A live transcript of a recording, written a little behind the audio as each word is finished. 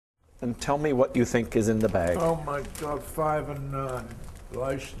and tell me what you think is in the bag. Oh my God, 5 and 9.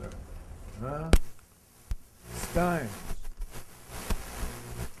 Leishner. Huh? Steins.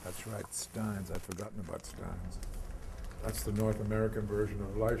 That's right, Steins. I'd forgotten about Steins. That's the North American version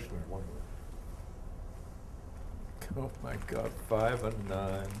of Leishner. Oh my God, 5 and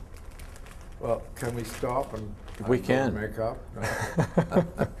 9. Well, can we stop and we can make up? No.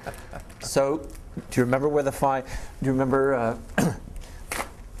 So, do you remember where the 5? Do you remember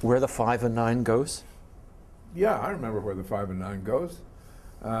where the 5 and 9 goes? Yeah, I remember where the 5 and 9 goes.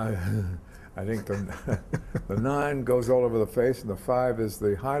 I think the 9 goes all over the face, and the 5 is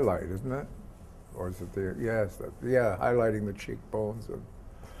the highlight, isn't it? Or is it the yeah, highlighting the cheekbones. And,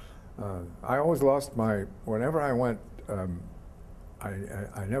 I always lost my. Whenever I went,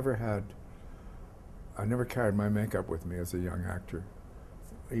 I never carried my makeup with me as a young actor.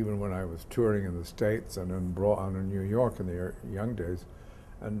 Even when I was touring in the States and in New York in the young days,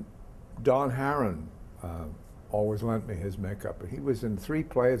 and Don Harron always lent me his makeup. He was in 3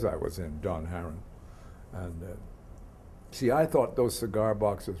 plays I was in, Don Harron. And see, I thought those cigar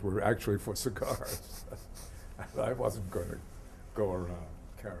boxes were actually for cigars. And I wasn't going to go around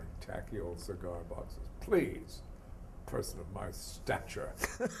carrying tacky old cigar boxes. Please, person of my stature.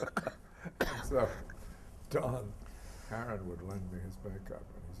 So Don Harron would lend me his makeup,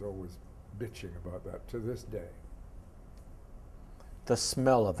 and he's always bitching about that to this day. The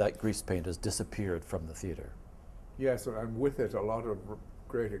smell of that grease paint has disappeared from the theater. Yes, and with it a lot of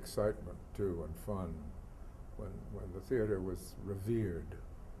great excitement too and fun. When the theater was revered,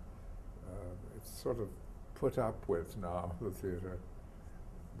 it's sort of put up with now, the theater.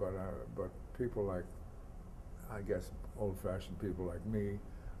 But people like, I guess, old-fashioned people like me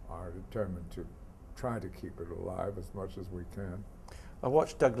are determined to try to keep it alive as much as we can. I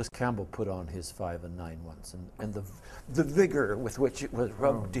watched Douglas Campbell put on his 5 and 9 once, and the vigor with which it was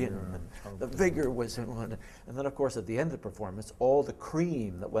rubbed in, and the vigor was in one. And then, of course, at the end of the performance, all the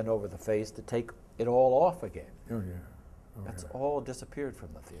cream that went over the face to take it all off again. Oh, yeah. Oh, That's yeah. all disappeared from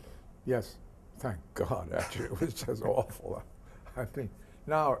the theater. Yes. Thank God, actually. It was just awful. I think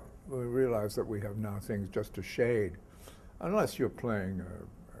now we realize that we have now things just to shade, unless you're playing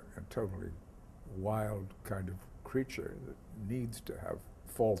a totally wild kind of creature that needs to have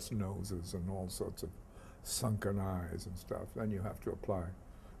false noses and all sorts of sunken eyes and stuff. Then you have to apply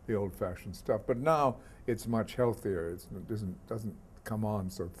the old-fashioned stuff. But now it's much healthier. It doesn't come on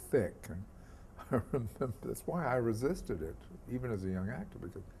so thick. And I remember that's why I resisted it, even as a young actor,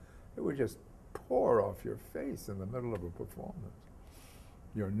 because it would just pour off your face in the middle of a performance.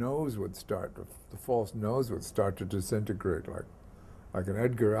 Your nose would start, the false nose would start to disintegrate like an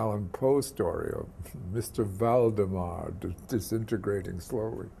Edgar Allan Poe story of Mr. Valdemar disintegrating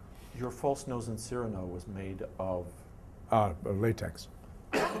slowly. Your false nose in Cyrano was made of? Latex.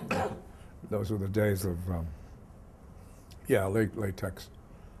 Those were the days of, latex.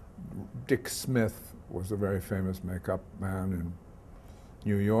 Dick Smith was a very famous makeup man in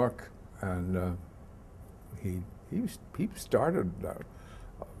New York, and he started that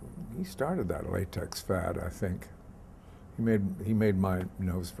latex fad, I think. He made my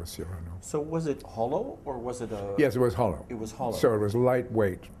nose for Cyrano. So was it hollow, or was it a? Yes, it was hollow. It was hollow. So it was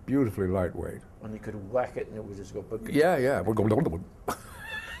lightweight, beautifully lightweight. And you could whack it, and it would just go. Yeah.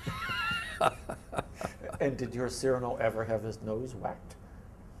 And did your Cyrano ever have his nose whacked?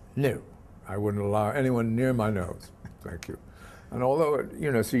 No, I wouldn't allow anyone near my nose. Thank you. And although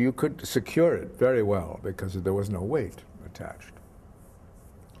so you could secure it very well because there was no weight attached.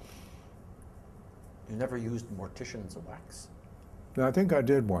 You never used mortician's wax? I think I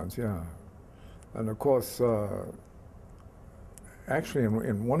did once, yeah. And of course, actually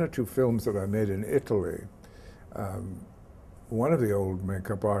in 1 or 2 films that I made in Italy, one of the old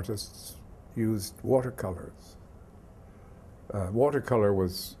makeup artists used watercolors. Watercolor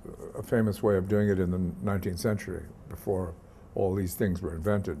was a famous way of doing it in the 19th century, before all these things were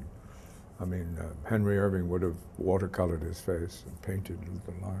invented. I mean, Henry Irving would have watercolored his face and painted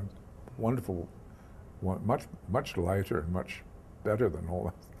the lines. Wonderful. Much lighter and much better than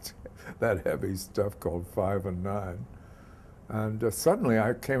all that heavy stuff called 5 and 9. And suddenly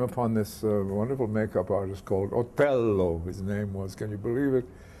I came upon this wonderful makeup artist called Otello, his name was, can you believe it,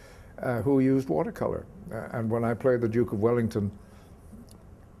 who used watercolor. And when I played the Duke of Wellington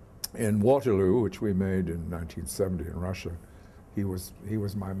in Waterloo, which we made in 1970 in Russia, he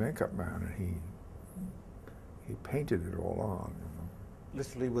was my makeup man, and he painted it all on.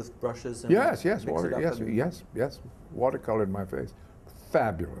 Literally with brushes and yes, mix it up yes, watercolored my face.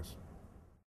 Fabulous.